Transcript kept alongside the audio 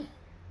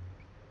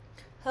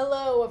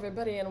Hello,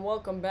 everybody, and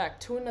welcome back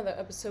to another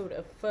episode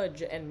of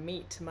Fudge and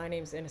Meat. My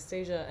name's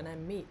Anastasia, and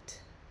I'm Meat.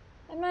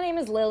 And my name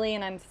is Lily,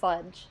 and I'm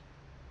Fudge.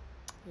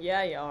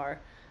 Yeah, you are.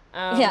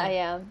 Yeah, I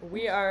am.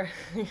 We are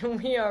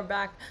we are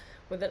back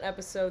with an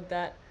episode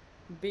that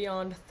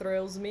beyond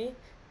thrills me.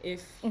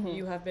 If hmm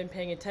you have been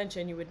paying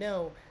attention, you would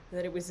know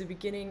that it was the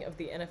beginning of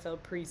the NFL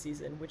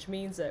preseason, which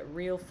means that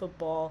real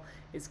football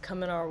is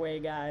coming our way,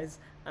 guys.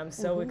 I'm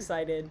so hmm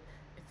excited.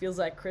 It feels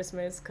like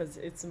Christmas because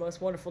it's the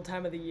most wonderful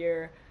time of the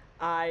year.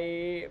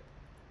 I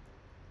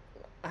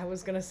I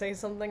was gonna say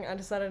something I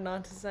decided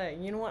not to say.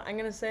 You know what? I'm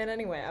gonna say it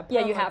anyway. I put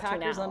Yeah, on you my have to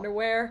Packers now.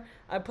 underwear.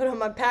 I put on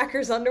my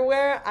Packers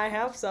underwear. I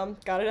have some.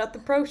 Got it at the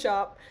pro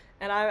shop,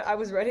 and I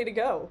was ready to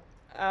go.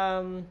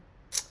 Um,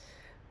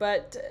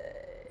 but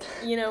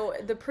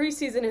the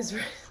preseason is.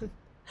 I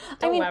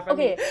Don't mean, laugh at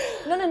me.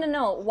 okay,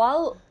 no.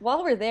 While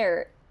we're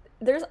there,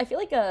 there's I feel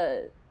like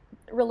a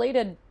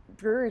related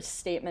Brewers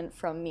statement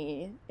from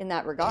me in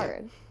that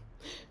regard.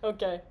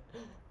 Okay.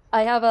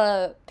 I have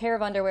a pair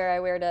of underwear I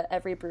wear to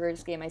every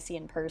Brewers game I see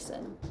in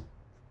person,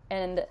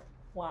 and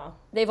Wow.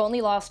 they've only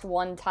lost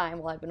one time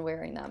while I've been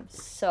wearing them.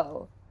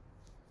 So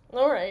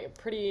All right.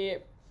 Pretty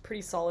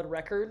solid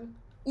record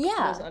for those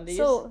yeah, undies.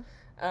 so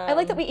I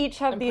like that we each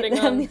have I'm putting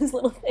have on. these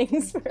little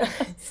things for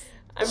us.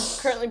 I'm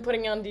currently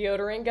putting on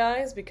deodorant,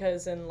 guys,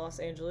 because in Los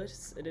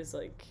Angeles it is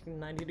like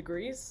 90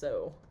 degrees,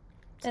 so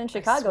And in I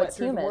Chicago, sweat it's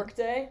through the humid.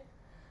 workday.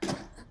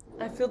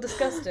 I feel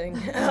disgusting.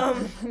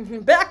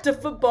 Back to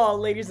football,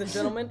 ladies and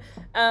gentlemen.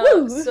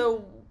 Woo!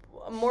 So,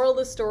 moral of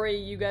the story: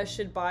 you guys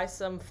should buy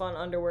some fun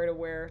underwear to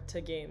wear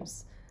to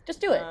games.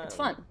 Just do it. It's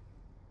Um, fun.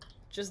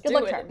 just Good do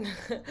luck it.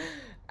 charms.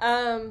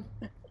 um,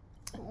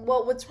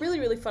 well, what's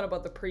really fun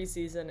about the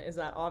preseason is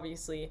that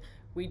obviously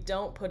we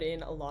don't put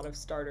in a lot of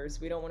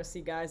starters. We don't want to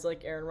see guys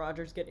like Aaron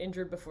Rodgers get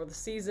injured before the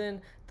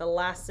season. The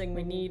last thing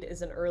we need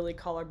is an early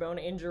collarbone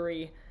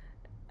injury.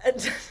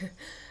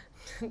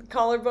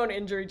 Collarbone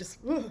injury just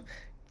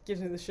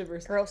gives me the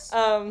shivers. Gross.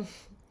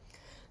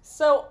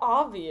 So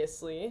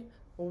obviously,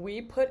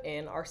 we put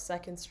in our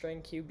second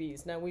string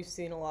QBs. Now we've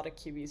seen a lot of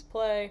QBs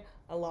play.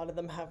 A lot of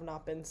them have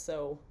not been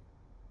so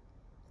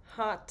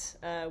hot.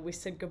 We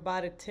said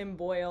goodbye to Tim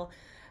Boyle.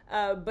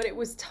 But it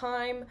was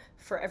time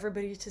for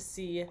everybody to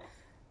see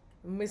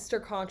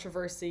Mr.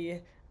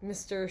 Controversy,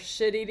 Mr.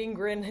 Shit-Eating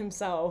Grin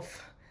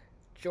himself,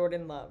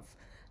 Jordan Love.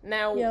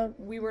 Now, Yeah.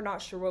 we were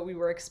not sure what we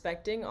were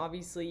expecting.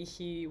 Obviously,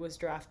 he was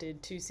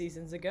drafted 2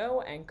 seasons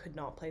ago and could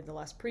not play the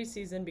last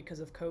preseason because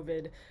of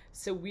COVID.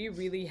 So we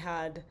really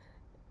had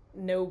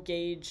no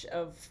gauge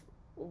of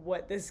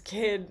what this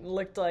kid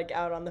looked like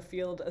out on the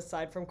field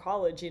aside from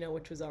college,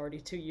 which was already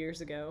 2 years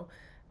ago.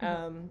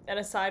 And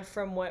aside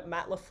from what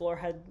Matt LaFleur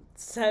had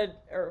said,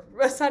 or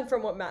aside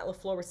from what Matt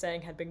LaFleur was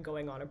saying had been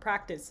going on in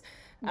practice.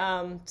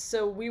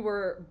 So we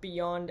were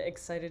beyond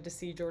excited to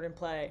see Jordan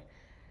play.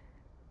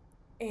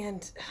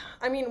 And,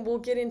 I mean, we'll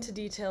get into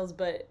details,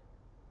 but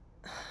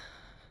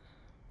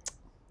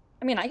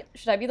I mean,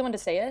 should I be the one to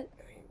say it?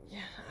 yeah,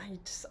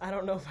 I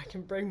don't know if I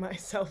can bring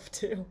myself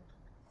to.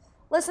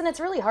 Listen, it's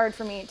really hard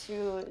for me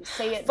to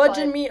say it, Fudge but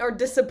and me are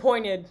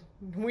disappointed.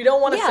 We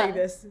don't want to say Yeah.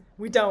 this.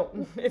 We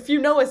don't. If you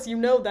know us, you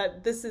know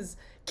that this is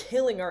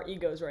killing our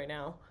egos right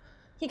now.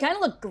 he kind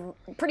of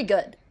looked pretty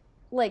good.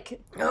 Like,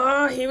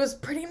 He was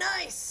pretty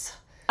nice.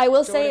 I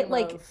will Jordan say,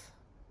 like, Love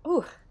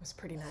ooh, was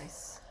pretty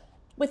nice.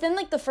 within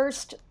like the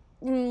first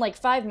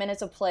 5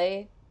 minutes of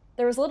play,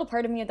 there was a little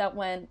part of me that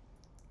went,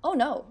 "Oh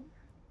no,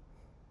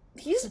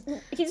 he's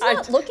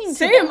not looking too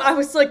Sam, bad." I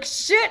was like,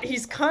 shit.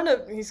 He's kind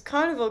of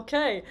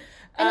okay.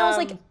 And I was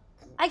like,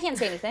 I can't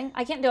say anything.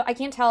 I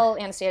can't tell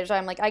Anastasia.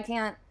 I'm like, I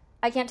can't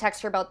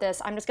text her about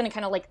this. I'm just gonna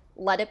kind of like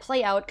let it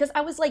play out because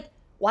I was like,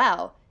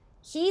 wow,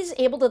 he's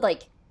able to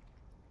like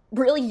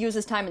really use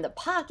his time in the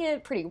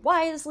pocket pretty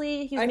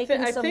wisely. He's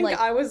making I some think like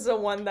I was the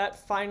one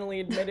that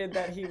finally admitted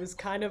that he was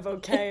kind of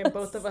okay, and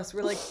both of us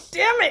were like,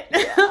 damn it.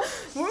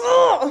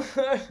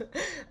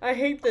 I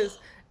hate this.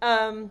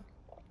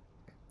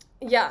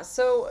 Yeah,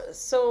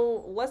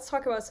 so let's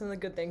talk about some of the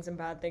good things and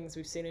bad things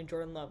we've seen in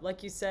Jordan Love.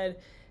 Like you said,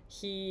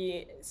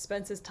 he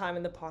spends his time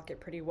in the pocket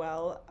pretty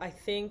well. I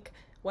think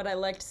what I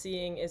liked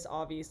seeing is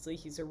obviously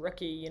he's a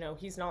rookie.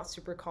 He's not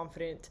super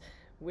confident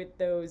with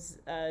those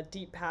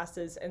deep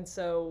passes, and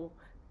so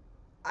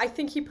I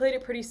think he played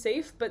it pretty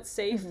safe. But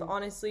safe,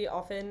 honestly,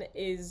 often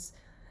is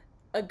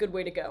a good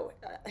way to go.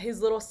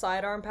 His little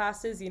sidearm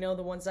passes, the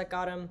ones that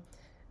got him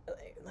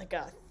like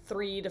a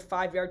 3 to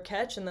 5 yard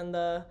catch, and then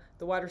the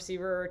wide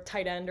receiver or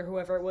tight end or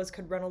whoever it was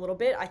could run a little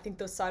bit. I think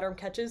those sidearm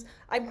catches,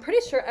 I'm pretty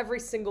sure every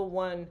single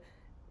one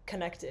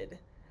connected.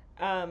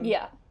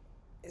 yeah.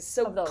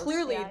 So Of those.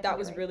 clearly Yeah, I think that you're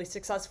was right. really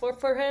successful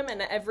for him,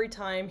 and every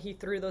time he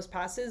threw those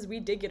passes, we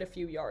did get a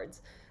few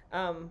yards.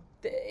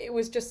 It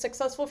was just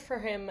successful for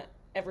him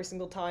every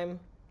single time,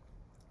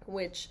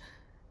 which.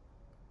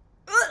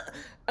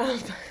 um,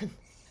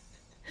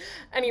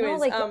 anyways,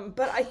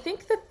 but I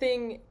think the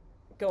thing.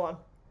 Go on.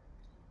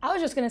 I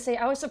was just gonna say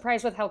I was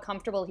surprised with how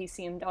comfortable he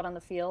seemed out on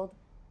the field.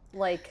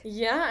 Like,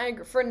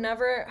 Yeah, for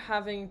never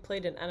having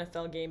played an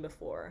NFL game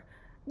before.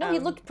 No, he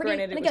looked pretty.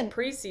 Granted, And it was again,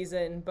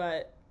 preseason,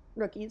 but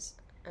rookies.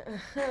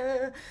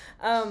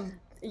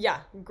 yeah,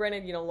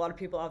 granted, a lot of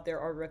people out there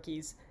are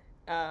rookies.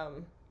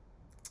 Um,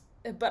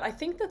 but I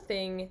think the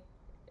thing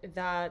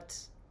that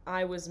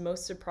I was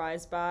most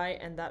surprised by,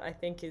 and that I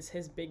think is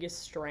his biggest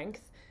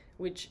strength,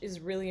 which is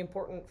really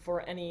important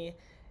for any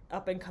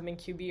up and coming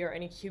QB or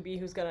any QB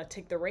who's going to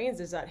take the reins,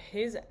 is that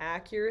his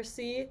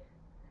accuracy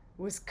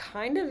was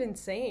kind of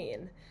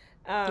insane.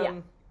 Yeah.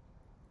 Um,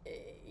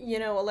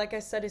 like I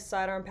said, his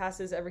sidearm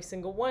passes, every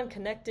single one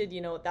connected,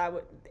 that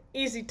would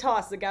easy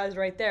toss, the guy's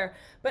right there.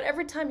 But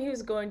every time he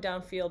was going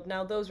downfield,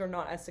 now those were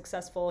not as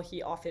successful.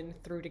 He often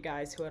threw to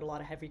guys who had a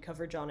lot of heavy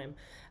coverage on him.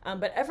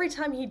 But every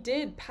time he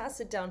did pass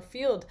it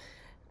downfield,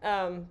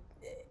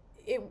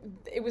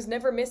 it was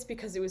never missed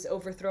because it was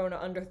overthrown or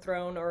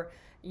underthrown or,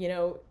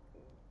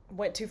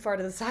 went too far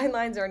to the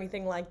sidelines or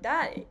anything like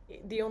that.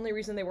 The only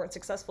reason they weren't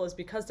successful is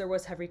because there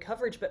was heavy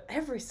coverage. But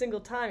every single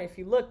time, if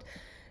you looked,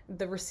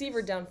 the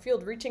receiver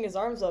downfield reaching his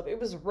arms up, it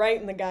was right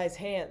in the guy's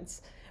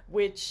hands,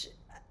 which,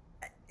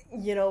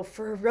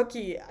 for a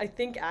rookie, I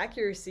think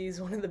accuracy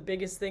is one of the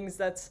biggest things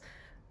that's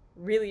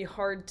really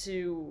hard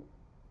to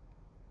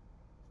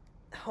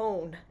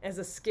hone as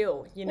a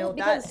skill.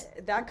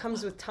 That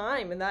comes with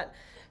time, and that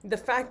the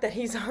fact that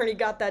he's already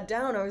got that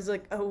down, I was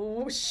like,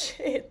 oh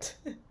shit.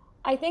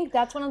 I think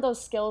that's one of those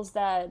skills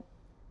that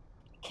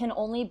can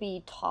only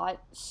be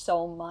taught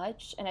so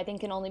much, and I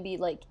think can only be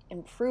like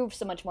improved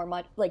so much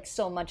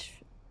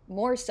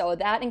more so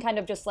that, and kind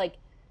of just like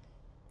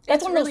that's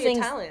it's one really of those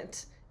things. A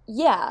talent.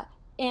 Yeah,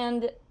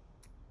 and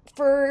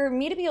for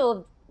me to be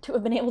able to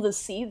have been able to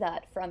see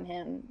that from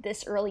him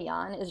this early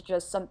on is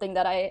just something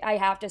that I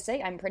have to say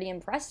I'm pretty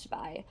impressed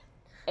by.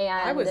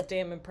 And I was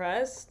damn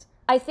impressed.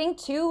 I think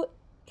too,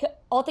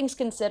 all things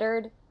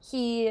considered,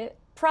 he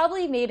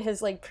probably made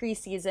his like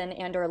preseason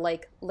and or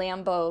like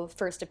Lambeau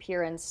first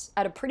appearance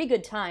at a pretty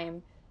good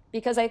time,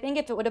 because I think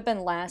if it would have been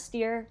last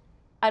year,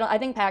 I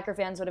think Packer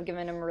fans would have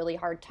given him a really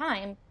hard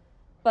time.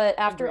 But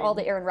after all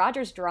the Aaron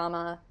Rodgers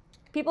drama,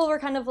 people were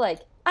kind of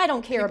like, I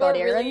don't care about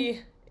Aaron.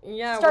 Really,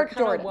 yeah, Start we're kind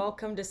Jordan. of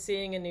welcome to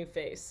seeing a new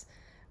face.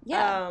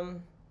 Yeah.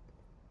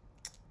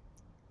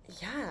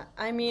 Yeah,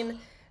 I mean,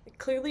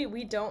 clearly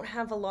we don't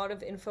have a lot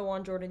of info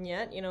on Jordan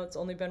yet. It's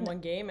only been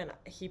one game, and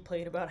he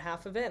played about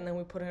half of it, and then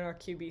we put in our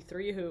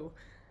QB3, who,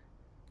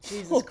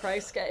 Jesus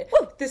Christ, guy.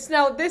 This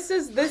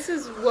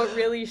is what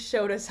really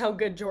showed us how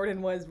good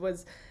Jordan was,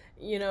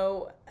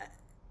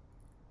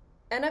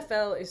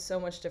 NFL is so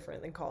much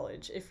different than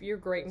college. If you're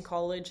great in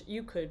college,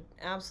 you could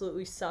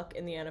absolutely suck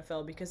in the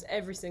NFL, because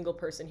every single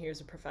person here is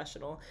a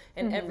professional,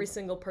 and every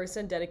single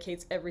person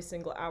dedicates every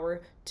single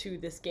hour to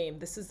this game.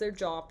 This is their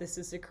job. This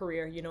is their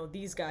career.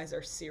 These guys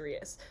are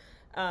serious.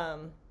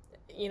 In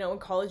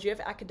college, you have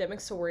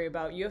academics to worry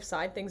about. You have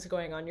side things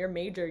going on, your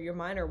major, your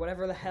minor,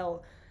 whatever the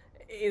hell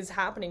is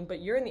happening.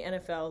 But you're in the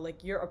NFL,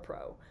 like, you're a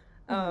pro.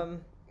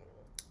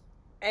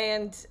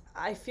 And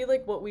I feel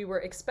like what we were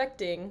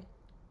expecting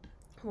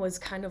was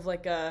kind of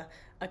like a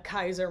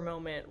Kaiser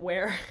moment,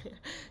 where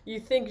you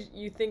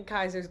think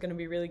Kaiser's going to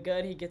be really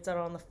good. He gets out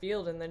on the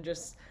field and then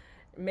just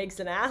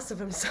makes an ass of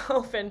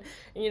himself, and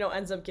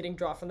ends up getting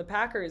dropped from the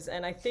Packers.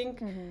 And I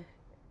think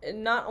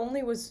not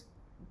only was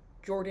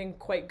Jordan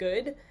quite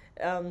good,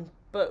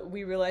 but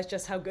we realized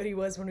just how good he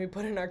was when we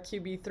put in our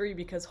QB3,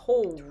 because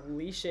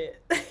holy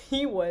shit,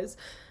 he was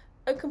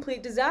a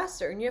complete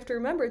disaster. And you have to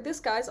remember, this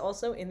guy's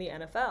also in the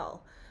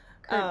NFL.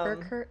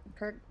 Burkhardt.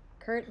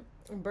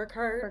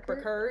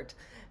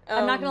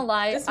 I'm not gonna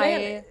lie,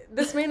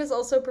 this man is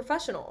also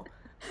professional,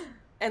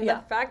 and Yeah.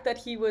 the fact that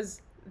he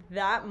was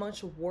that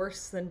much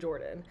worse than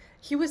Jordan,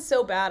 he was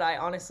so bad. I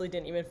honestly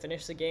didn't even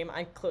finish the game.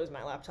 I closed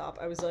my laptop.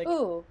 I was like,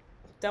 ooh.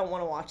 don't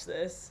want to watch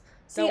this.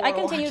 See, I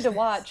continued to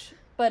watch,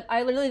 but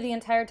I literally the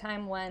entire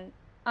time went,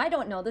 I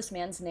don't know this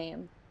man's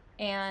name,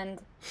 and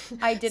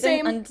I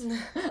didn't.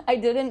 I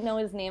didn't know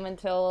his name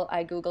until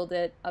I Googled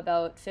it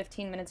about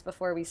 15 minutes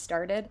before we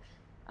started.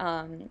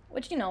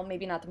 Which,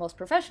 maybe not the most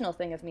professional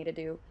thing of me to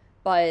do,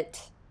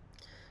 but...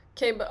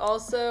 Okay, but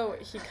also,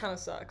 he kind of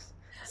sucks.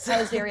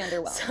 I was very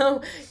underwhelmed.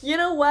 So, you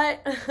know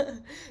what?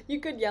 You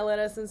could yell at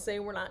us and say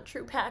we're not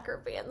true Packer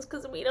fans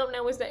because we don't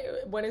know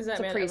when is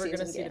that man ever going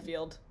to see the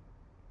field?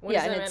 When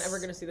is that man ever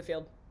going to see the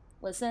field?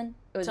 Listen,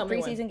 it was a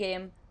preseason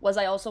game. Was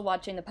I also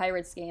watching the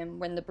Pirates game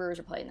when the Brewers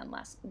were playing them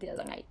the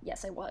other night?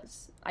 Yes, I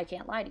was. I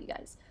can't lie to you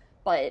guys.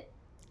 But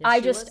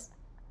yes,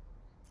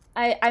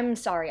 I'm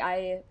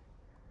sorry.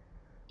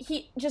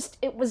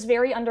 It was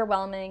very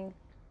underwhelming,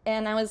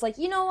 and I was like,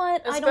 you know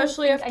what?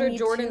 Especially I don't think after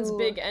Jordan's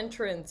big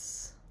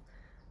entrance.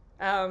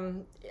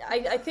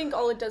 I think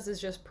all it does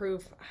is just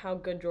prove how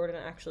good Jordan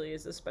actually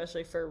is,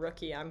 especially for a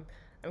rookie. I'm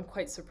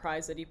quite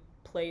surprised that he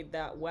played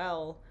that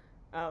well,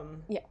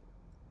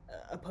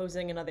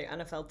 opposing another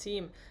NFL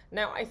team.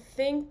 Now, I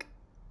think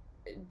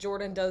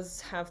Jordan does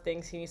have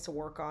things he needs to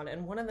work on,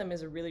 and one of them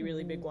is a really,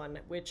 really big one,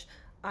 which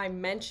I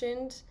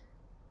mentioned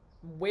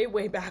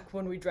way back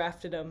when we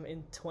drafted him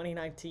in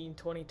 2019,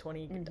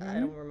 2020. I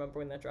don't remember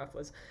when that draft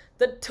was.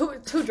 The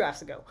two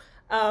drafts ago.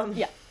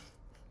 It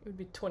would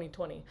be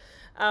 2020.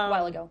 A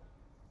while ago.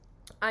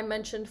 I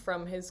mentioned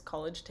from his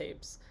college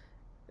tapes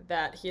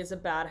that he has a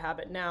bad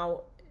habit.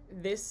 Now,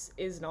 this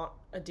is not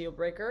a deal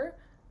breaker,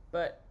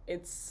 but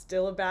it's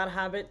still a bad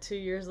habit 2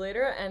 years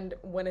later. And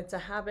when it's a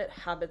habit,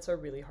 habits are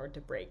really hard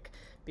to break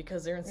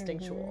because they're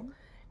instinctual.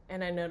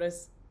 And I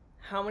notice,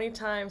 how many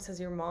times has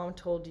your mom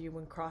told you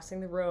when crossing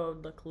the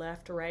road, look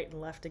left, right,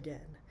 and left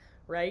again?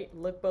 Right?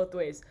 Look both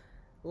ways.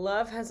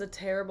 Love has a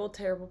terrible,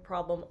 terrible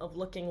problem of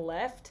looking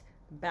left,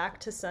 back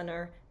to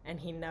center, and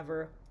he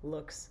never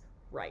looks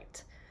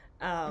right.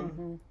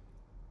 And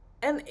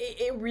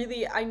it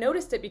really, I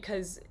noticed it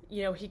because,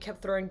 he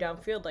kept throwing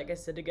downfield, like I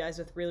said, to guys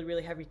with really,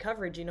 really heavy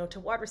coverage, to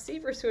wide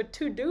receivers who had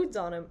two dudes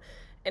on him,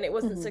 and it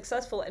wasn't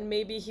successful. And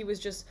maybe he was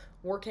just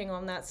working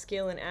on that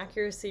skill and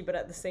accuracy, but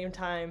at the same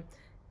time,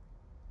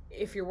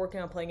 if you're working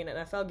on playing an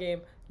NFL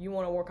game, you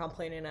want to work on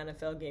playing an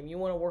NFL game. You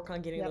want to work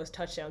on getting those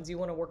touchdowns. You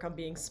want to work on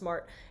being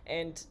smart.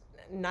 And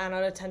 9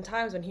 out of 10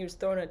 times when he was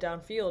throwing it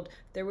downfield,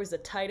 there was a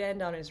tight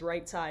end on his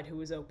right side who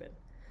was open.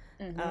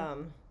 And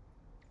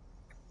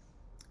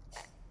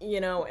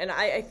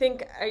I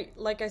think,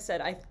 like I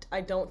said,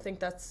 I don't think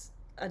that's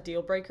a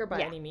deal breaker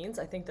by any means.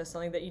 I think that's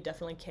something that you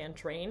definitely can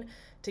train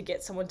to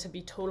get someone to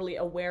be totally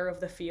aware of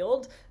the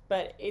field.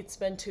 But it's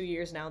been 2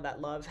 years now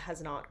that Love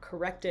has not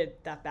corrected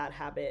that bad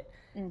habit.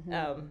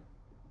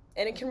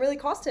 And it can really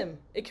cost him.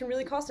 If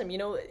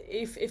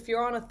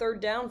you're on a third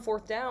down,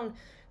 fourth down,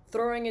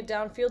 throwing it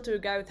downfield to a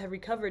guy with heavy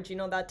coverage,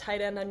 that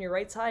tight end on your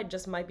right side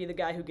just might be the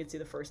guy who gets you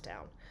the first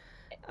down.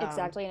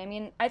 Exactly. And I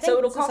mean, I think so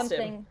it'll this is cost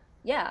something. him.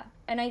 Yeah,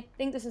 and I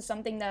think this is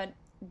something that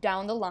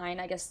down the line,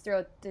 I guess,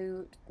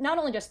 not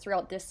only just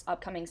throughout this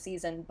upcoming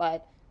season,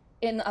 but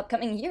in the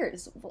upcoming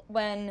years,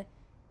 when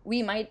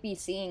we might be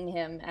seeing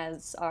him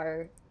as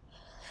our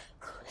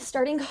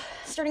starting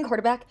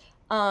quarterback.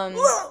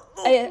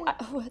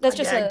 That's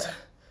just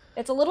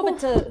it's a little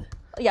bit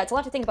it's a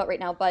lot to think about right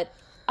now, but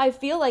I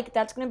feel like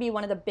that's going to be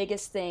one of the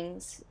biggest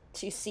things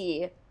to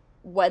see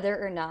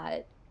whether or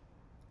not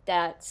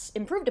that's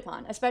improved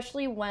upon,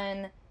 especially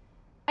when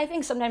I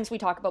think sometimes we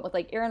talk about with,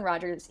 like, Aaron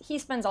Rodgers, he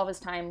spends all his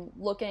time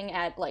looking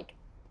at, like,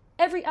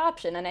 every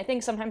option, and I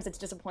think sometimes it's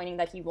disappointing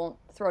that he won't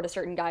throw to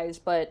certain guys,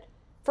 but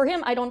for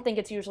him, I don't think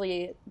it's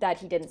usually that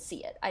he didn't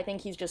see it. I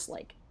think he's just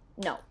like,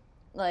 no.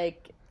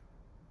 Like...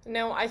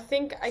 No, I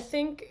think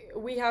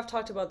we have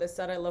talked about this.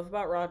 That I love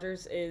about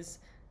Rodgers is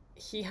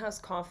he has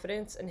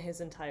confidence in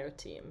his entire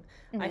team.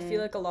 I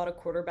feel like a lot of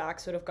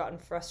quarterbacks would have gotten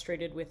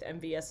frustrated with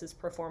MVS's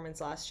performance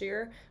last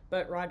year,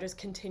 but Rodgers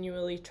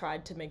continually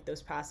tried to make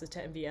those passes to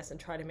MVS and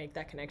try to make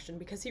that connection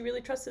because he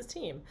really trusts his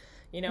team.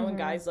 And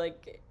guys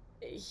like,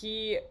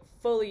 he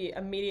fully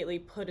immediately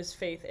put his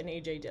faith in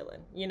AJ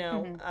Dillon,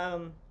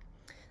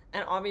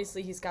 and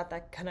obviously he's got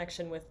that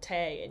connection with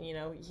Tay, and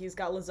he's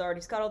got Lazard,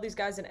 he's got all these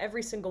guys, and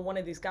every single one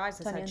of these guys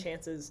has had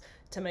chances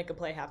to make a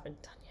play happen.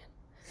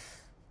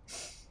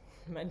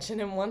 Mention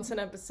him once an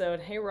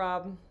episode. Hey,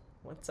 Rob.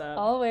 What's up?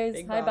 Always.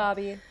 Big Hi, Bob.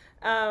 Bobby.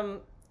 And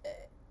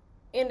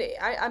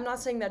I'm not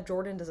saying that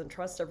Jordan doesn't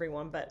trust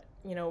everyone, but,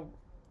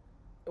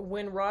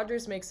 when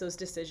Rodgers makes those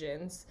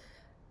decisions,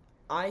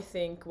 I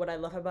think what I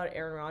love about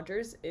Aaron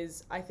Rodgers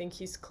is I think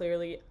he's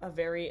clearly a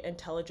very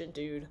intelligent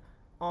dude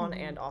on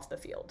and off the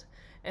field.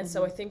 And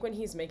so I think when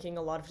he's making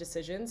a lot of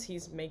decisions,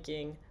 he's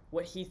making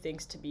what he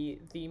thinks to be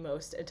the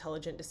most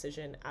intelligent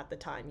decision at the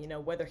time.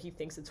 Whether he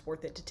thinks it's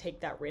worth it to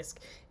take that risk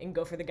and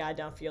go for the guy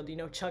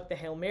downfield, chuck the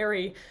Hail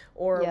Mary,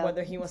 or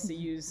whether he wants to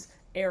use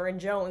Aaron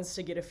Jones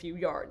to get a few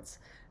yards.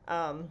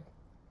 I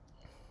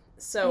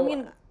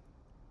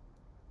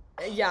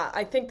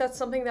think that's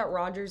something that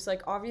Rodgers,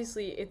 like,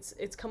 obviously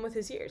it's come with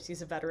his years.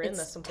 He's a veteran.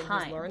 That's something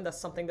he's learned. That's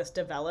something that's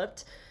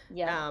developed.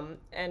 Yeah.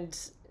 And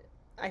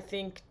I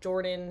think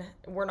Jordan,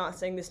 we're not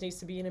saying this needs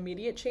to be an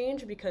immediate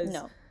change because,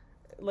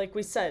 like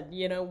we said,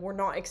 we're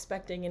not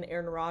expecting an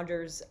Aaron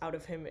Rodgers out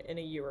of him in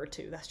a year or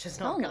two. That's just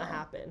not going to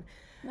happen.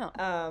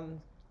 No.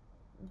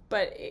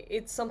 But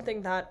it's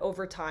something that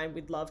over time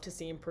we'd love to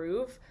see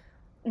improve.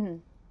 Yeah.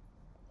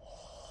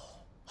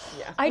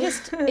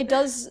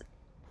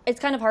 It's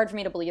kind of hard for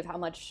me to believe how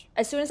much,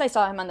 as soon as I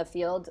saw him on the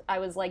field, I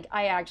was like,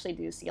 I actually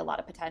do see a lot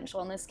of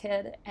potential in this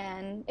kid.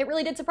 And it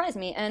really did surprise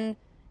me. And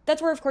that's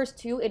where, of course,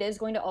 too, it is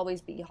going to always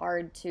be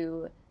hard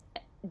to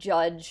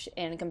judge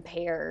and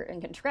compare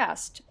and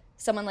contrast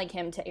someone like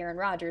him to Aaron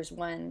Rodgers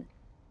when,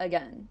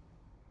 again,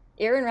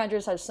 Aaron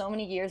Rodgers has so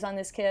many years on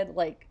this kid.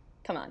 Like,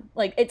 come on.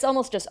 Like, it's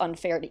almost just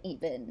unfair to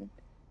even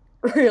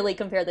really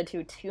compare the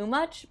two too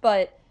much.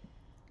 But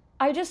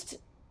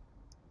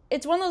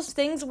it's one of those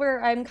things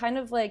where I'm kind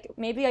of like,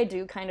 maybe I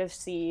do kind of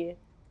see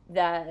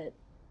that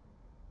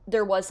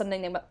there was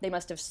something they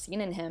must have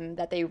seen in him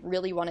that they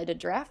really wanted to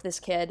draft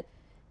this kid.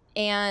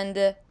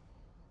 And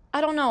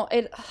I don't know,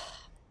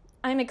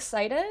 I'm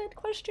excited,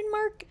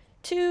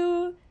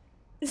 to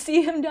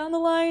see him down the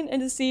line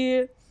and to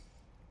see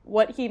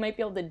what he might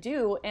be able to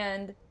do.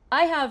 And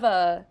I'm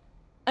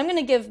going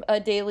to give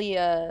a daily,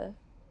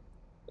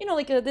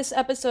 this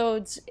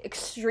episode's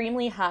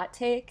extremely hot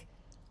take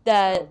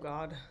that... Oh,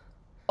 God.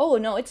 Oh,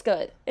 no, it's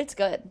good. It's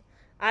good.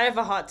 I have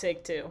a hot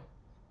take, too.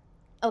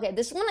 Okay,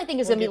 this one I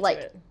think is going to be,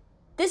 like...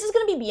 this is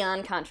going to be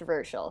beyond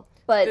controversial,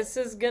 but this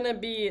is going to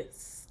be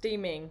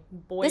steaming,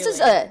 boiling. This is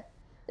a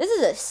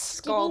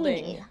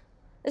scalding.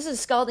 This is a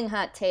scalding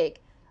hot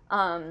take.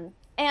 And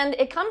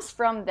it comes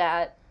from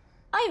that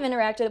I've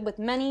interacted with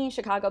many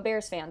Chicago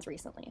Bears fans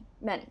recently.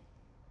 Many.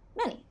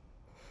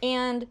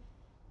 And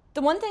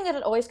the one thing that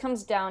it always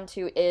comes down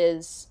to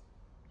is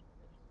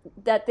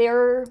that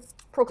they're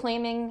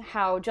proclaiming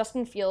how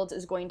Justin Fields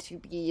is going to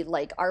be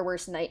like our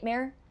worst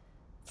nightmare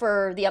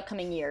for the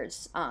upcoming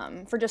years,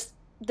 for just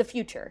the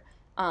future.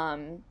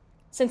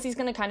 Since he's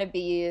going to kind of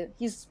be,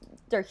 he's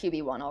their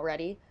QB1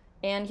 already,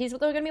 and he's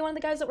going to be one of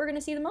the guys that we're going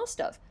to see the most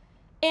of.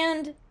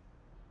 And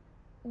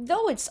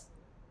though it's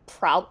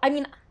I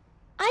mean,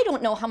 I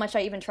don't know how much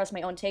I even trust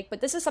my own take,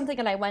 but this is something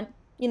that I went,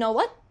 you know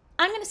what?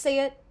 I'm going to say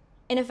it,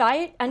 and if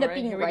I end up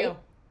being right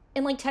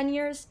in like 10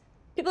 years,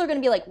 people are going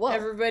to be like, whoa.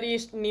 Everybody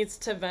needs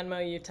to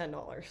Venmo you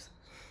 $10.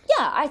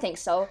 Yeah, I think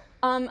so.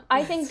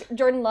 I think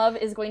Jordan Love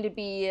is going to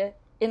be,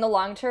 in the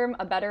long term,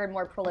 a better and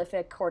more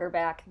prolific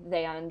quarterback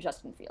than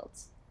Justin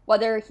Fields.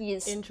 Whether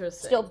he's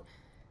still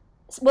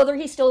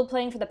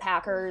playing for the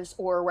Packers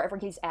or wherever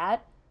he's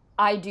at,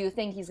 I do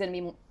think he's going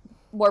to be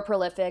more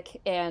prolific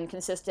and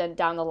consistent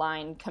down the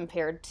line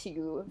compared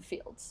to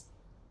Fields.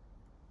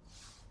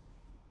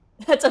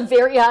 That's a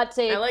very hot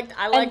take.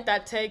 I like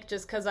that take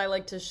just because I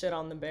like to shit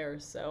on the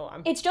Bears, so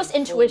it's just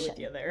I'm intuition. With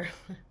you there.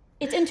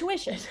 It's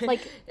intuition.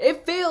 Like,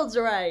 it feels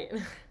right.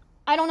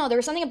 I don't know. There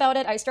was something about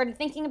it. I started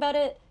thinking about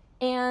it,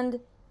 and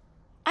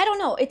I don't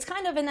know. It's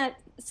kind of in that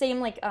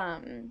same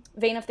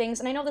vein of things.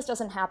 And I know this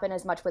doesn't happen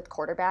as much with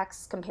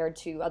quarterbacks compared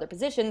to other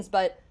positions,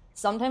 but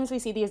sometimes we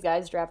see these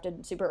guys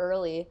drafted super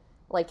early,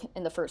 like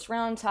in the first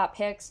round, top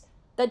picks,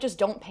 that just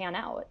don't pan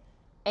out.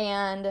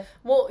 And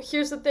well,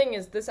 here's the thing: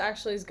 is this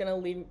actually is going to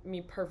lead me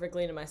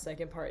perfectly into my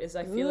second part? Is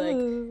I feel like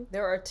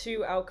there are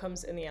two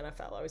outcomes in the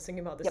NFL. I was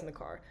thinking about this in the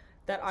car.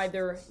 That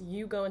either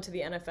you go into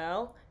the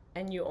NFL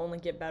and you only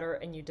get better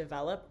and you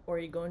develop, or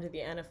you go into the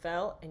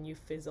NFL and you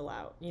fizzle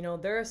out. You know,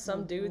 there are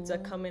some dudes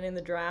that come in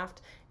the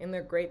draft and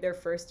they're great their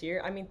first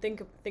year. I mean,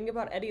 think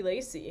about Eddie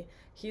Lacy.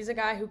 He's a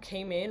guy who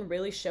came in,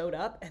 really showed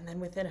up, and then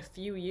within a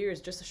few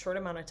years, just a short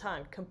amount of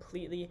time,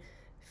 completely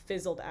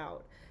fizzled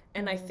out.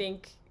 And I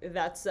think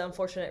that's the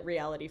unfortunate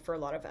reality for a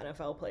lot of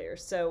NFL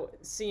players. So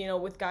you know,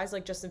 with guys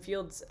like Justin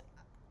Fields,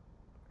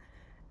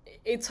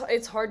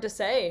 it's hard to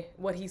say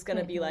what he's going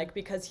to be like,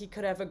 because he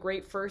could have a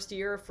great first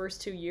year or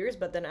first 2 years,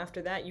 but then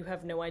after that you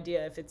have no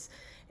idea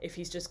if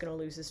he's just going to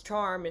lose his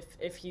charm,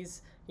 if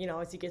he's, you know,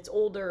 as he gets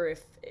older,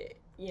 if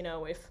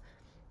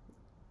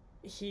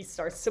he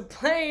starts to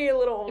play a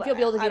little, if he'll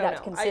be able to be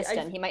that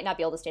consistent. He might not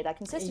be able to stay that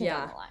consistent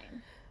down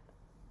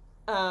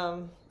the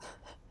line.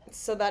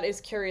 So that is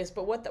curious,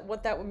 but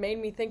what that made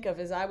me think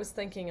of is I was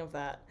thinking of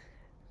that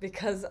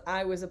because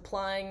I was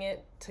applying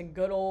it to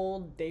good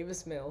old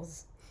Davis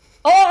Mills.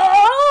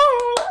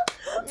 Oh,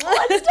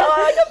 let's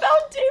talk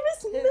about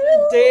Davis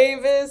Mills.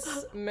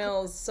 Davis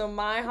Mills. So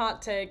my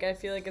hot take, I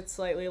feel like it's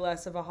slightly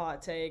less of a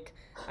hot take,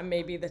 and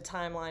maybe the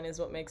timeline is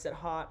what makes it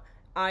hot.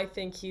 I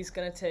think he's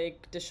going to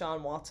take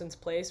Deshaun Watson's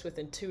place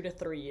within 2 to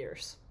 3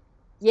 years.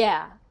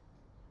 Yeah.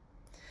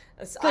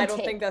 I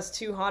don't think that's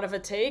too hot of a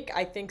take.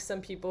 I think some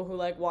people who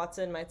like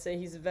Watson might say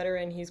he's a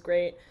veteran, he's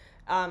great.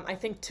 I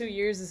think 2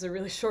 years is a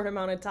really short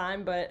amount of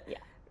time, but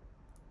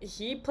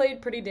he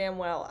played pretty damn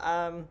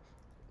well.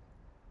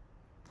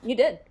 You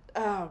did.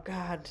 Oh,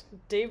 God.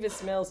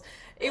 Davis Mills.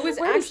 It was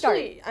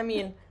actually, I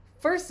mean,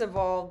 first of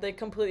all, they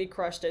completely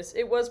crushed us.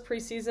 It was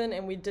preseason,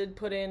 and we did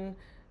put in,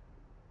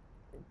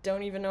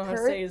 don't even know how to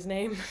say his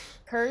name.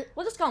 Kurt?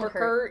 We'll just call him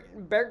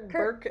Kurt.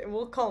 Burke.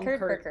 We'll call him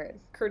Kurt.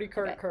 Curty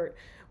Kurt. Kurt.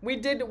 We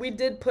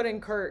did put in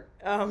Kurt.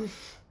 And,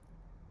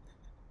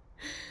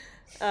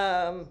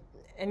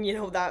 you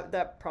know,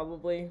 that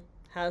probably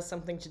has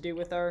something to do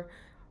with our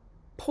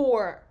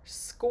poor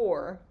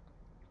score.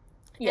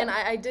 Yeah. And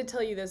I did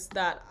tell you this,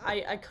 that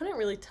I couldn't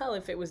really tell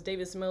if it was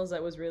Davis Mills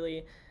that was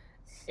really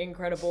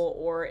incredible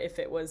or if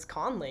it was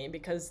Conley,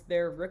 because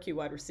their rookie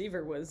wide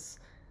receiver was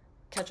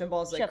catching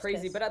balls like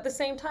crazy. But at the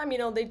same time, you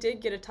know, they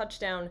did get a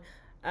touchdown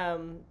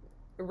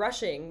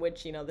rushing,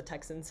 which, you know, the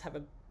Texans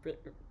have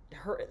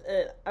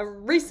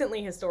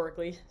recently,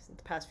 historically,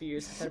 the past few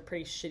years, have had a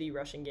pretty shitty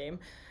rushing game.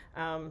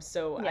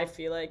 I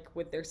feel like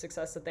with their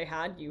success that they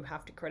had, you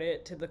have to credit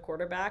it to the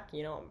quarterback.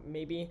 You know,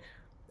 maybe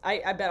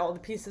I bet all the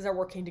pieces are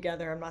working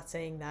together. I'm not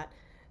saying that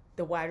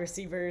the wide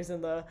receivers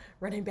and the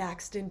running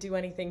backs didn't do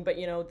anything, but,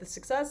 you know, the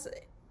success,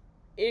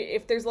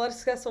 if there's a lot of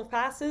successful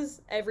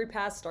passes, every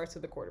pass starts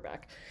with the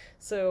quarterback.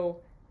 So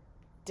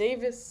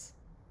Davis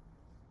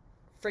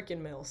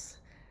freaking Mills.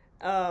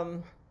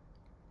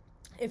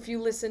 If you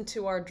listen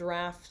to our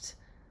draft,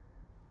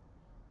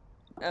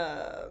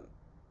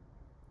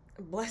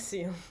 bless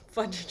you,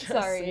 Fudge just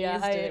Sorry, yeah,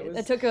 I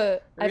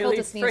felt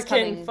a sneeze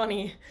coming.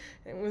 Funny.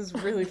 It was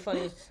really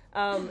funny.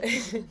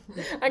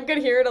 I could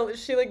hear it.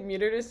 She like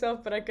muted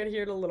herself, but I could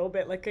hear it a little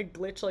bit, like a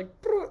glitch, like.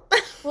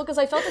 Well, because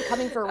I felt it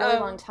coming for a really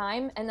long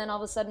time, and then all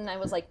of a sudden I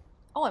was like,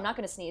 oh, I'm not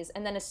going to sneeze.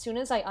 And then as soon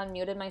as I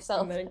unmuted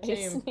myself, And then it I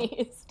came.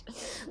 sneezed.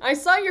 I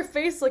saw your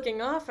face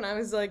looking off, and I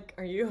was like,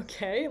 "Are you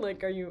okay?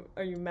 Like, are you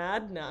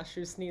mad?" Nah, she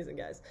was sneezing,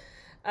 guys.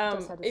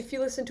 If you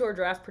listen to our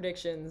draft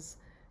predictions,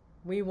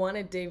 we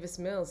wanted Davis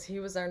Mills. He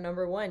was our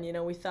number one. You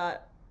know, we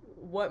thought,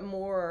 what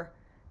more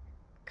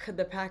could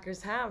the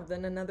Packers have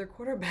than another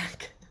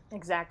quarterback?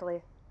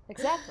 Exactly.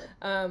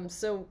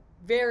 So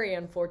very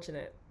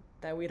unfortunate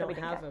that we don't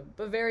have him,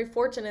 but very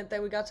fortunate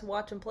that we got to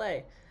watch him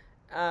play.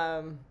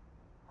 Hey,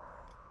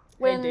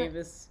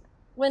 Davis.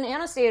 When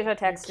Anastasia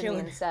texted me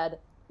and said,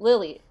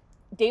 Lily,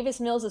 Davis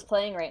Mills is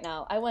playing right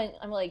now,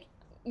 I'm like,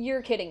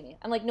 you're kidding me.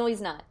 I'm like, no,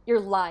 he's not. You're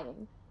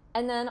lying.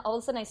 And then all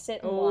of a sudden I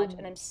sit and watch,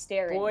 and I'm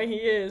staring. Boy, he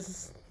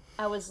is.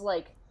 I was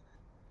like,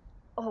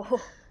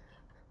 oh.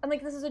 I'm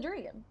like, this is a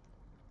dream.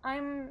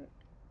 I'm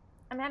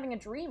having a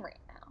dream right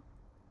now.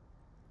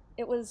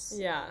 It was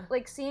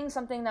like seeing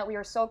something that we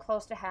were so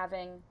close to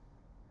having,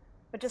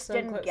 but just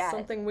didn't get.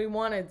 Something we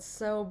wanted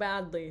so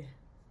badly.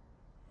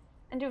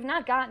 And to have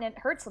not gotten it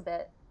hurts a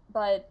bit,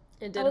 but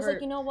I was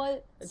like, you know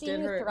what?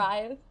 Seeing you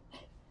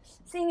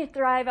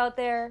thrive out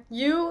there.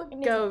 You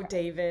go,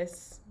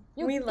 Davis.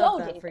 We love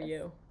that for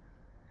you.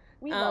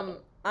 We love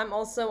it. I'm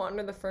also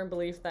under the firm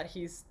belief that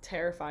he's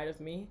terrified of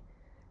me.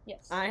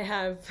 Yes. I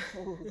have,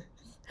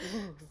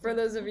 for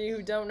those of you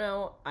who don't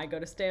know, I go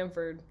to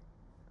Stanford.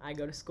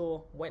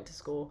 Went to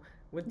school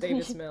with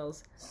Davis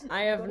Mills.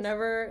 I have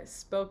never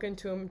spoken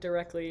to him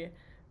directly,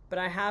 but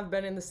I have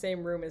been in the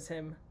same room as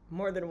him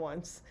more than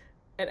once.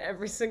 And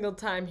every single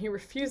time he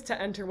refused to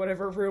enter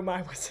whatever room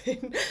I was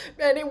in.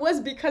 And it was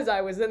because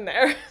I was in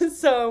there.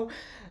 So,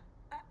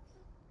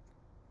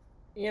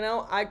 you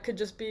know, I could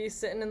just be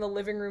sitting in the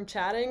living room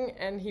chatting,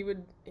 and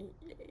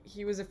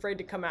he was afraid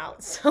to come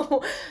out.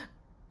 So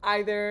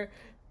either,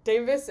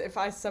 Davis, if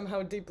I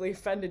somehow deeply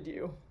offended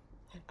you,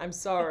 I'm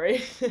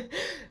sorry.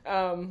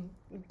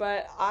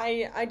 But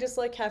I just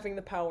like having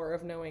the power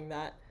of knowing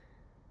that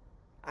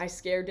I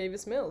scare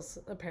Davis Mills,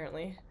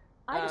 apparently.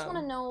 I just want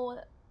to know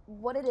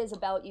what it is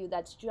about you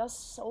that's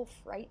just so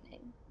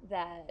frightening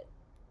that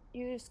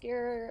you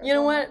scare you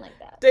know what like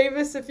that.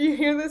 Davis, if you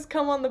hear this,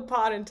 come on the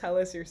pod and tell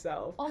us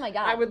yourself. Oh my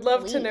god, I would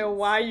love please. to know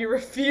why you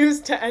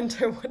refused to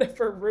enter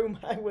whatever room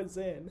I was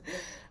in.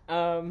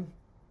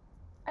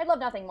 I'd love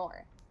nothing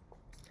more.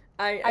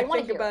 I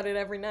think about it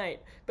every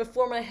night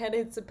before my head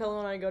hits the pillow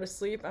and I go to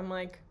sleep. I'm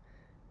like,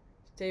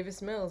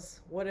 Davis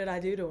Mills, what did I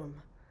do to him?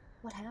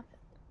 What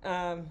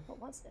happened? What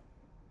was it?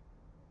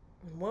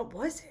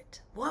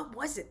 What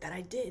was it that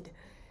I did?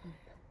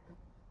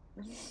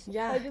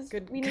 Yeah,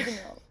 good. We need to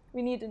know.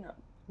 We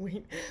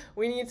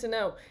need to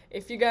know.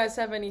 If you guys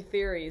have any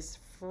theories,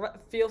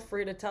 feel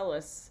free to tell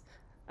us.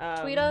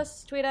 Tweet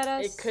at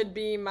us. It could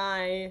be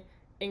my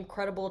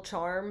incredible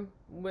charm.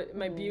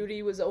 My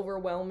beauty was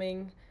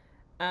overwhelming.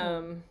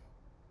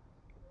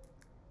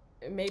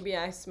 Maybe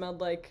I smelled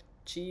like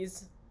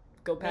cheese.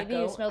 Go Packo. Maybe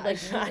you smelled like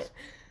meat.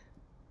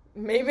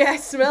 Maybe I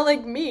smell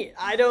like meat.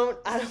 I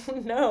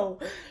don't know.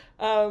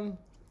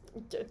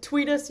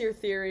 Tweet us your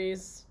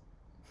theories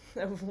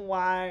of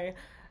why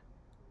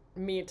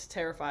meat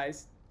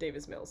terrifies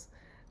Davis Mills.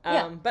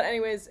 But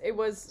anyways, it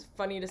was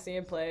funny to see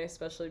him play,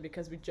 especially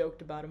because we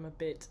joked about him a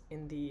bit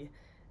in the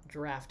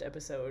draft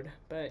episode.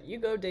 But you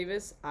go,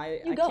 Davis. I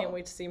can't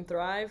wait to see him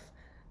thrive.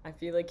 I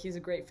feel like he's a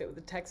great fit with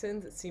the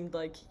Texans. It seemed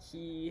like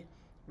he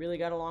really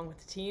got along with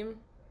the team.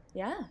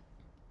 Yeah.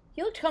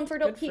 He looked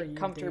comfortable.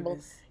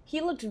 Davis. He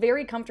looked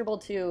very comfortable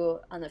too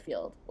on the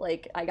field.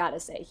 Like, I gotta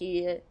say,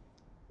 he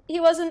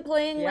wasn't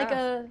playing like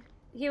a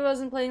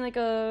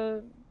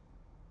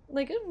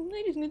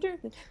ladies and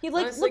gentlemen. He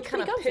honestly looked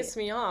pretty comfy. Pissed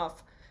me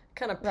off.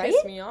 Kind of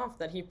pissed me off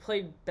that he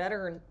played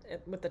better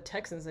with the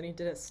Texans than he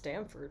did at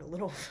Stanford. A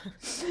little.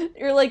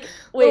 You're like,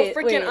 wait,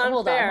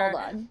 hold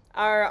on.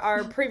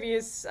 Our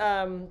previous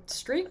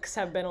streaks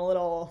have been a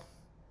little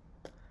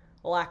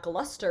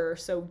lackluster.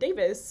 So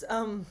Davis,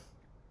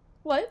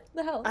 what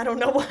the hell? I don't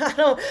know.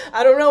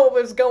 I don't know what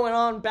was going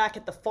on back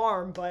at the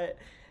farm, but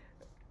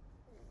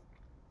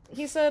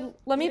he said,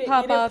 "Let me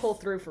pop off." Pull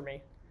through for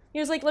me. He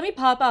was like, "Let me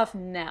pop off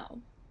now."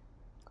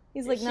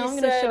 He's like, "Now I'm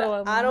going to show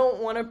him." I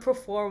don't want to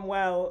perform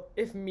well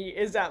if Meat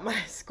is at my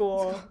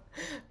school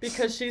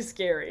because she's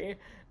scary.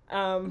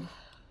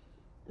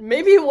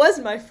 Maybe it was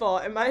my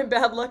fault. Am I a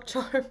bad luck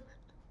charm?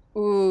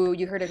 Ooh,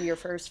 you heard it here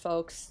first,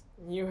 folks.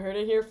 You heard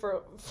it here,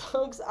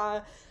 folks.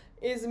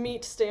 Is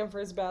Meat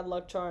Stanford's bad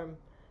luck charm?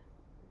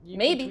 You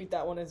can tweet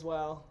that one as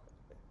well.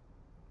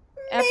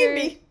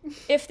 Maybe.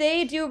 If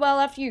they do well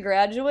after you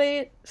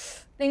graduate,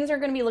 things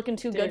aren't going to be looking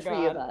too good for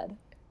you, bud.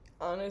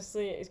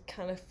 Honestly, it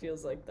kind of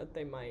feels like that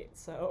they might,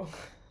 so...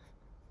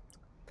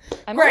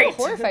 I'm a little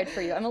horrified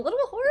for you. I'm a little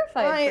horrified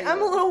for you.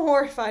 I'm a little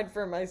horrified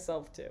for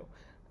myself, too.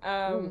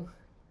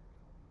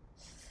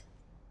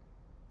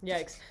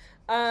 Yikes.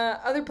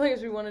 Other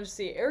players we wanted to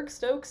see. Eric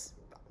Stokes,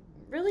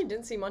 really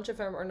didn't see much of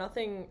him, or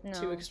nothing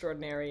too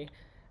extraordinary.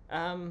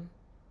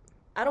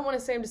 I don't want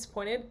to say I'm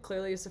disappointed.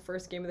 Clearly, it's the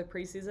first game of the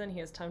preseason. He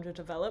has time to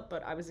develop,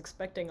 but I was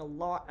expecting a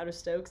lot out of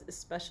Stokes,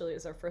 especially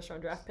as our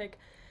first-round draft pick.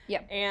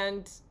 Yeah.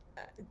 And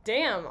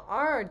damn,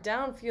 our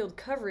downfield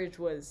coverage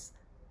was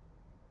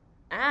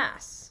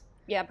ass.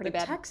 Yeah, pretty The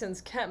bad.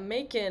 Texans kept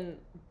making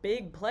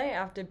big play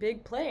after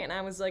big play, and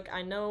I was like,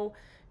 I know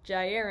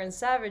Jair and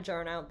Savage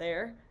aren't out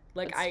there.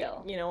 Like But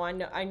still.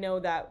 I know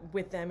that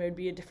with them it would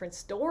be a different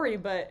story,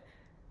 but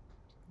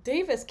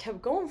Davis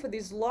kept going for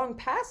these long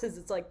passes.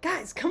 It's like,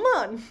 guys, come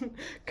on,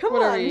 come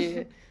What are on.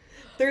 we?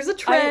 There's a I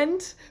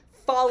trend.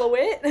 Follow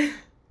it.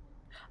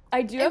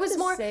 I do It have was to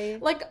more say,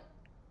 like no, you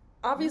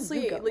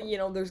obviously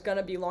go. there's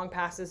gonna be long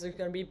passes, there's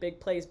gonna be big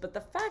plays, but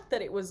the fact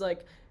that it was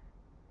like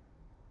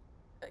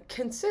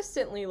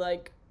consistently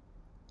like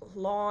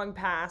long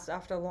pass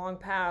after long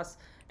pass,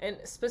 and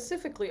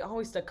specifically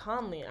always to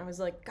Conley, I was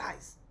like,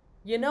 guys,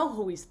 you know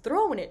who he's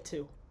throwing it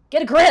to.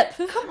 Get a grip.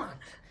 Come on.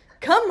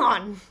 Come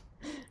on.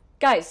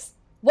 Guys,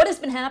 what has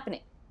been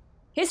happening?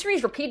 History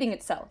is repeating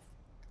itself.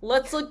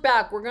 Let's look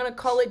back. We're gonna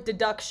call it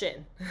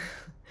deduction.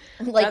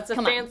 Like, That's a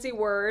come fancy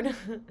word.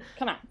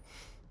 Come on.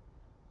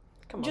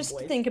 Come on, Just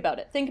boys. think about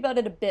it. Think about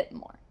it a bit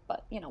more.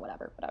 But,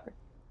 whatever. All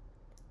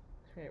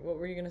right, what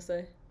were you gonna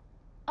say?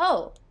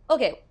 Oh,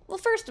 okay. Well,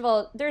 first of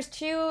all, there's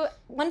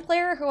one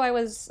player who I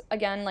was,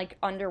 again, like,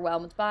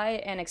 underwhelmed by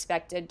and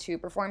expected to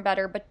perform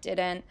better, but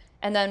didn't.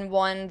 And then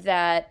one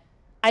that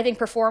I think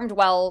performed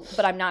well,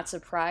 but I'm not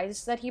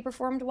surprised that he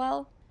performed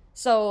well.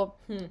 So,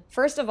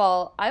 first of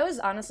all, I was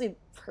honestly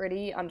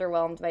pretty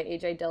underwhelmed by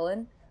AJ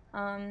Dillon.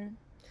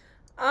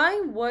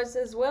 I was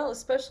as well,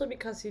 especially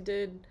because he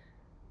did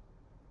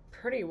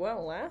pretty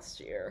well last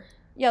year.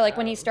 Yeah, like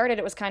when he started,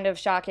 it was kind of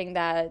shocking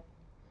that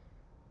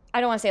I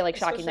don't want to say like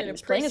shocking that Especially he in a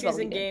was playing as well as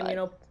he preseason did,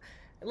 game,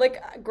 but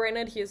like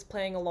granted he is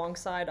playing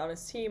alongside on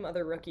his team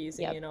other rookies,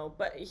 and yep.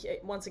 but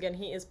once again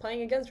he is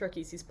playing against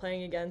rookies. He's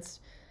playing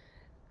against,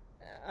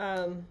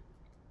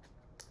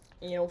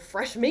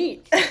 fresh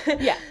meat.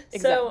 Yeah, exactly.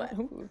 So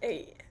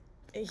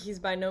he's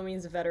by no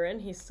means a veteran.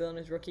 He's still in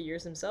his rookie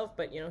years himself,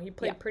 but he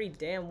played pretty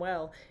damn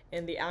well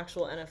in the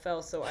actual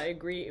NFL. So I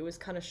agree, it was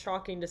kind of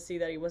shocking to see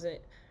that he wasn't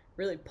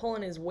really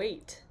pulling his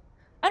weight.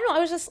 I don't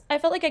know. I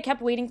felt like I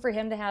kept waiting for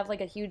him to have like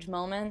a huge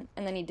moment,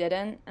 and then he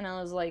didn't, and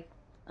I was like,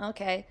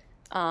 okay.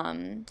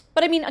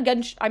 But I mean,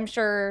 again, I'm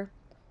sure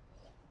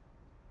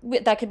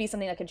that could be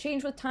something that could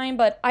change with time.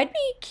 But I'd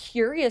be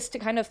curious to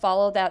kind of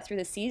follow that through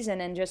the season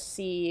and just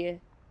see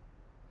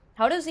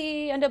how does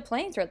he end up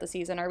playing throughout the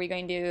season. Are we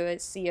going to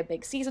see a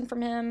big season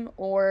from him,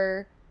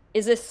 or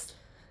is this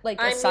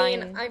like a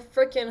sign? I mean, I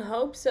freaking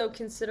hope so,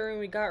 considering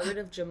we got rid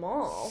of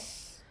Jamal.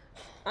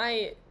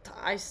 I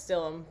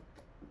still am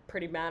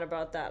pretty mad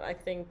about that. I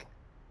think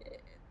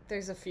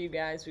there's a few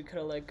guys we could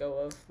have let go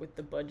of with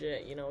the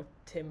budget,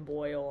 Tim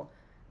Boyle,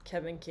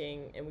 Kevin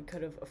King, and we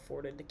could have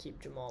afforded to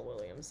keep Jamal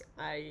Williams.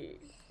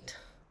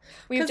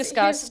 We've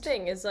discussed. Here's the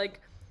thing is, like,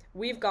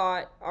 we've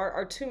got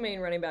our two main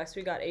running backs.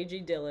 We got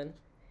A.J. Dillon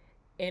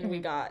and we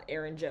got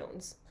Aaron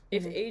Jones.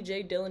 If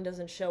A.J. Dillon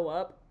doesn't show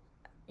up,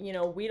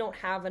 we don't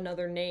have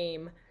another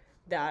name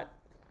that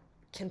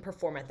can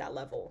perform at that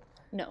level.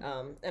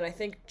 No. And I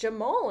think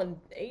Jamal and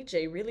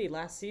AJ really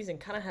last season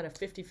kind of had a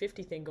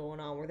 50-50 thing going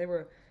on where they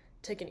were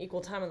taking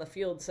equal time on the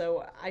field.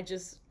 So I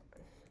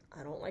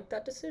don't like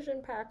that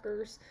decision,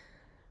 Packers.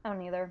 I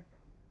don't either.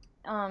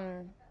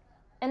 And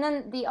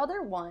then the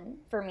other one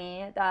for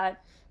me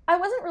that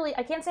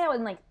I can't say I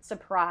was like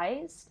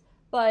surprised,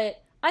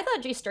 but I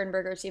thought Jay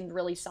Sternberger seemed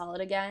really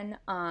solid again.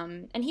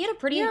 And he had a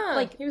pretty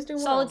he was doing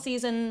solid well.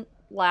 season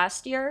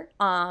last year.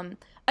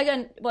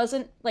 Again,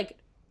 wasn't like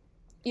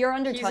you're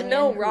under He's Tunyon.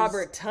 no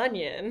Robert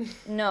Tunyon.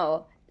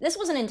 No, this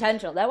wasn't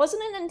intentional. That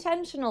wasn't an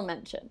intentional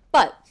mention.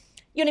 But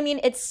you know what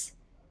I mean?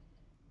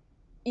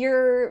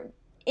 You're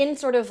in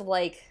sort of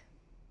like,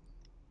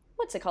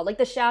 what's it called? Like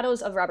the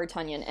shadows of Robert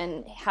Tunyon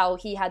and how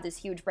he had this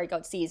huge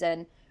breakout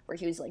season where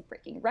he was like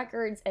breaking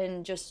records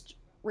and just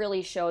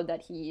really showed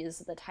that he is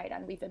the tight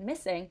end we've been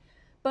missing.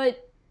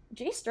 But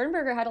Jay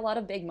Sternberger had a lot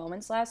of big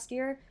moments last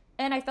year,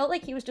 and I felt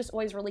like he was just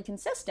always really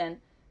consistent.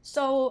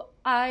 So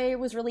I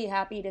was really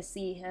happy to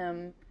see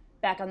him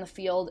back on the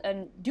field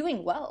and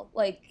doing well.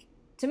 Like,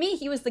 to me,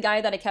 he was the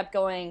guy that I kept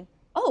going,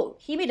 oh,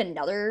 he made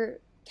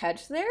another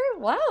catch there?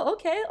 Wow,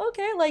 okay.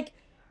 Like,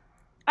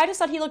 I just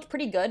thought he looked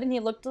pretty good, and he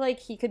looked like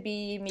he could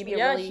be maybe a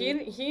really...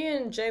 Yeah, he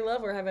and Jay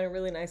Love were having a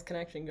really nice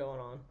connection going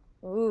on.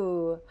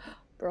 Ooh,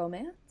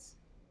 bromance?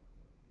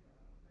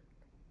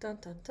 Dun,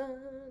 dun, dun.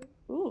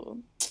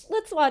 Ooh.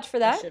 Let's watch for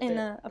that in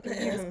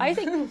upcoming years. I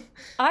think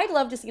I'd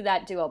love to see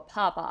that duo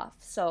pop off.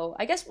 So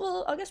I guess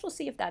we'll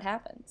see if that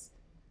happens.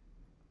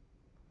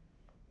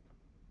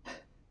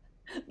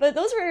 But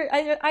those were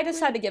I just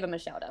had to give him a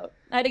shout out.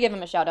 I had to give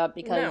him a shout out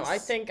because No, I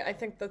think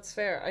that's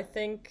fair. I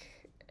think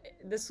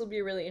this will be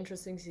a really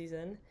interesting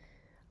season.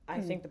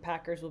 I think the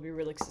Packers will be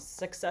really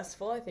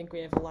successful. I think we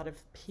have a lot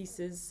of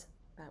pieces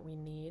that we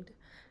need.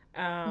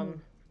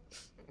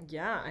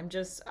 Yeah, I'm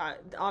just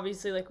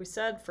obviously, like we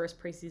said, first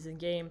preseason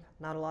game,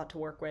 not a lot to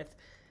work with.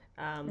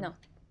 No.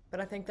 But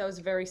I think that was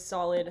a very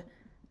solid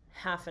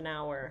half an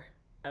hour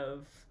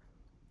of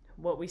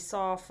what we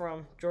saw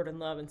from Jordan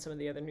Love and some of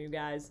the other new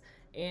guys.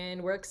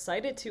 And we're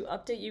excited to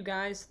update you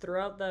guys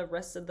throughout the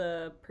rest of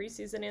the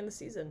preseason and the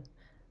season.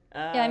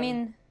 Yeah, I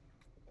mean,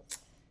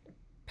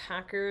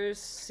 Packers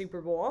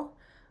Super Bowl.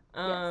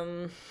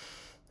 yes.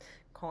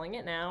 Calling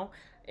it now.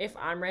 If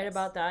I'm right Yes.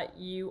 about that,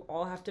 you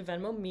all have to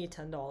Venmo me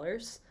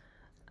 $10.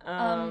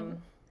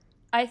 Um,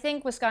 I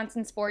think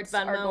Wisconsin sports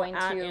are Venmo going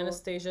at to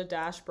Anastasia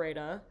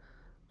Breda.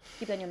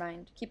 keep that in your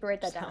mind.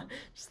 Write that down.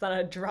 Just thought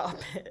I'd drop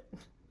it.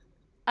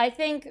 I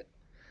think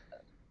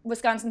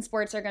Wisconsin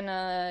sports are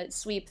gonna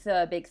sweep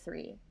the big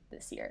three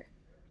this year.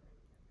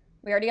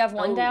 We already have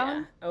one Oh yeah.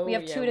 down. Oh We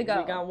have yeah. two to We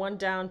go. got one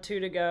down, two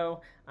to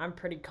go. I'm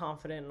pretty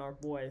confident in our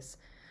boys.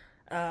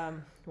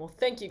 Well,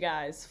 thank you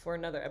guys for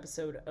another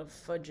episode of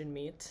Fudge and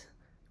Meat.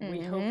 We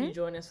hope you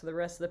join us for the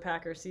rest of the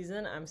Packer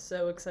season. I'm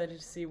so excited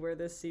to see where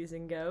this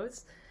season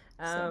goes.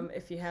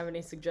 If you have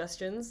any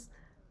suggestions,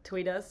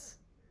 tweet us,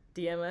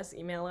 DM us,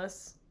 email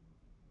us,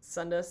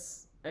 send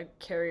us a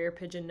carrier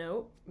pigeon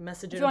note,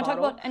 message If in you a want to talk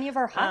bottle. about any of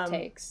our hot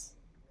takes,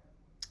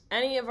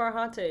 Any of our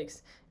hot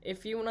takes.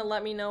 If you want to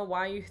let me know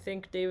why you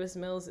think Davis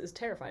Mills is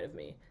terrified of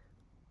me.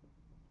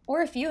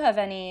 or if you have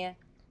any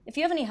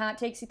hot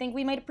takes you think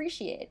we might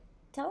appreciate,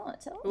 tell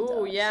us.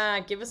 Ooh, yeah,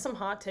 give us some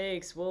hot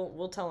takes.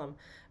 We'll tell them.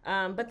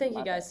 But thank you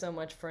Love guys it. so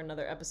much for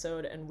another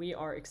episode, and we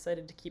are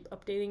excited to keep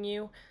updating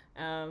you.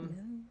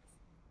 And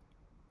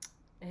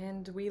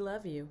we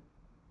love you.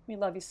 We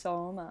love you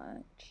so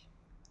much.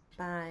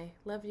 Bye.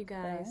 Love you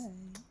guys.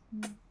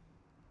 Bye.